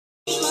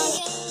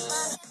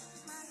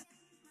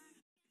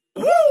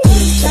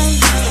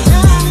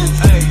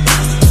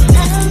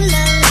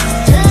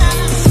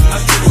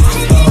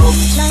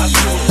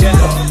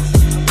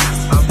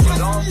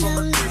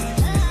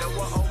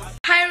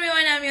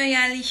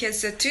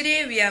Yes, so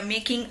today we are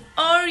making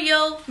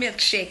Oreo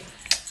milkshake.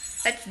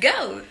 Let's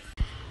go.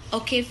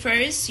 Okay,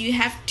 first you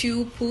have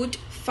to put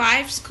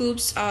 5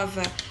 scoops of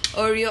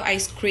Oreo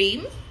ice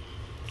cream.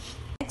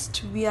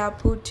 Next we are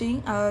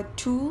putting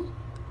 2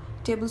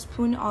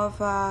 tablespoons of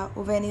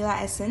vanilla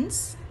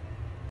essence.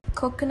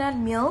 Coconut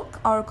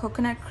milk or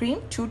coconut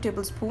cream 2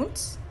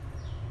 tablespoons.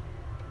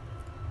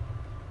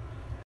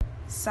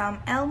 Some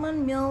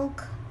almond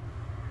milk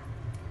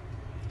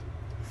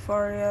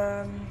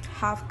for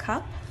half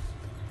cup.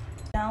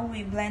 Now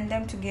we blend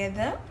them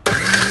together.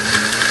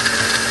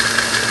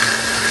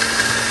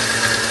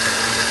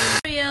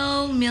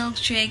 Oreo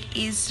milkshake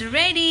is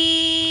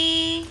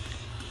ready.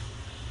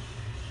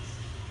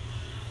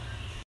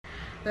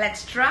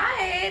 Let's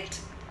try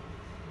it.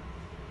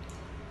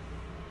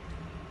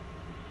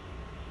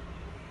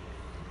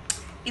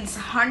 It's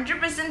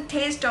 100%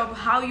 taste of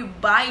how you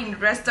buy in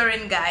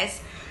restaurant,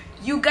 guys.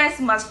 You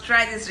guys must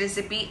try this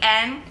recipe,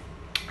 and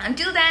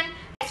until then,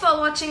 thanks for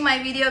watching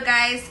my video,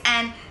 guys,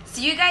 and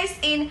see you guys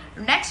in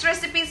next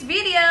recipes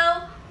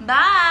video.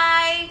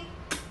 Bye.